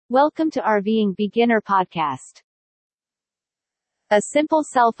Welcome to RVing Beginner Podcast. A simple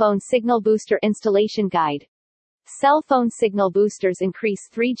cell phone signal booster installation guide. Cell phone signal boosters increase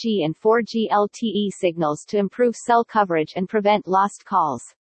 3G and 4G LTE signals to improve cell coverage and prevent lost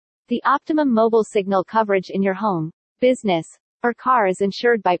calls. The optimum mobile signal coverage in your home, business, or car is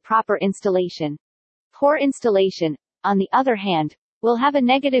ensured by proper installation. Poor installation, on the other hand, will have a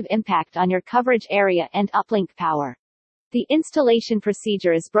negative impact on your coverage area and uplink power. The installation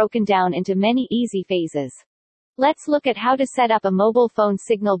procedure is broken down into many easy phases. Let's look at how to set up a mobile phone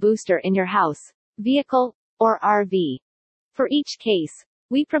signal booster in your house, vehicle, or RV. For each case,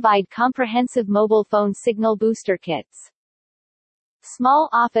 we provide comprehensive mobile phone signal booster kits. Small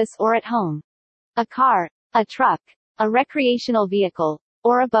office or at home. A car, a truck, a recreational vehicle,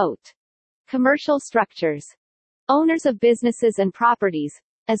 or a boat. Commercial structures. Owners of businesses and properties,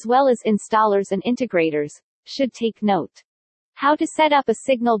 as well as installers and integrators, should take note. How to set up a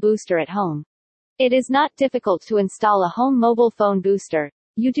signal booster at home. It is not difficult to install a home mobile phone booster.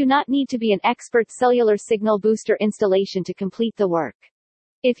 You do not need to be an expert cellular signal booster installation to complete the work.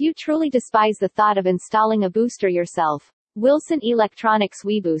 If you truly despise the thought of installing a booster yourself, Wilson Electronics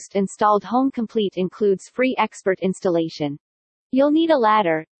WeBoost Installed Home Complete includes free expert installation. You'll need a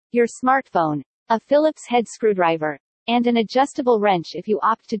ladder, your smartphone, a Phillips head screwdriver, and an adjustable wrench if you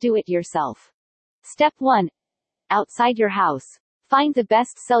opt to do it yourself. Step 1. Outside your house, find the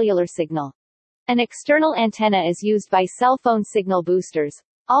best cellular signal. An external antenna is used by cell phone signal boosters,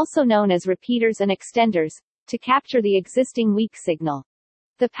 also known as repeaters and extenders, to capture the existing weak signal.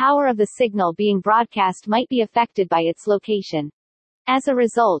 The power of the signal being broadcast might be affected by its location. As a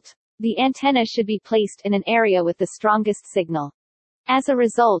result, the antenna should be placed in an area with the strongest signal. As a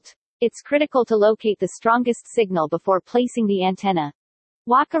result, it's critical to locate the strongest signal before placing the antenna.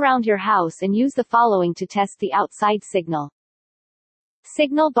 Walk around your house and use the following to test the outside signal.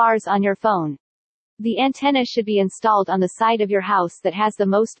 Signal bars on your phone. The antenna should be installed on the side of your house that has the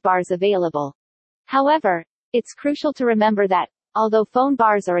most bars available. However, it's crucial to remember that, although phone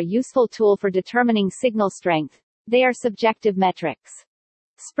bars are a useful tool for determining signal strength, they are subjective metrics.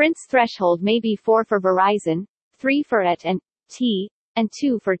 Sprint's threshold may be 4 for Verizon, 3 for AT&T, and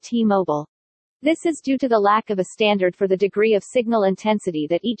 2 for T-Mobile. This is due to the lack of a standard for the degree of signal intensity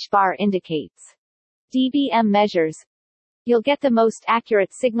that each bar indicates. dBm measures. You'll get the most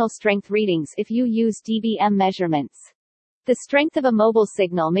accurate signal strength readings if you use dBm measurements. The strength of a mobile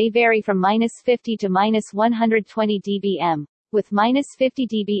signal may vary from -50 to -120 dBm, with -50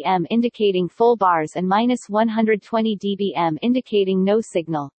 dBm indicating full bars and -120 dBm indicating no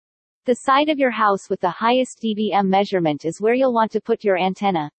signal. The side of your house with the highest dBm measurement is where you'll want to put your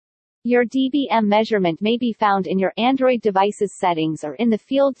antenna. Your dBm measurement may be found in your Android device's settings or in the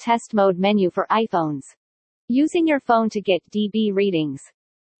Field Test Mode menu for iPhones. Using your phone to get dB readings.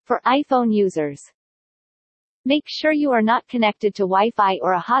 For iPhone users, make sure you are not connected to Wi-Fi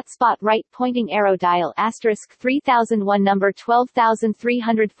or a hotspot. Right pointing arrow dial *3001 number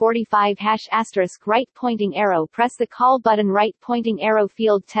 12345 # right pointing arrow. Press the call button. Right pointing arrow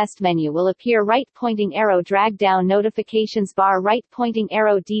field test menu will appear. Right pointing arrow drag down notifications bar. Right pointing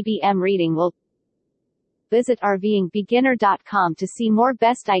arrow dBm reading will. Visit RVingBeginner.com to see more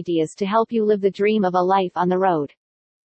best ideas to help you live the dream of a life on the road.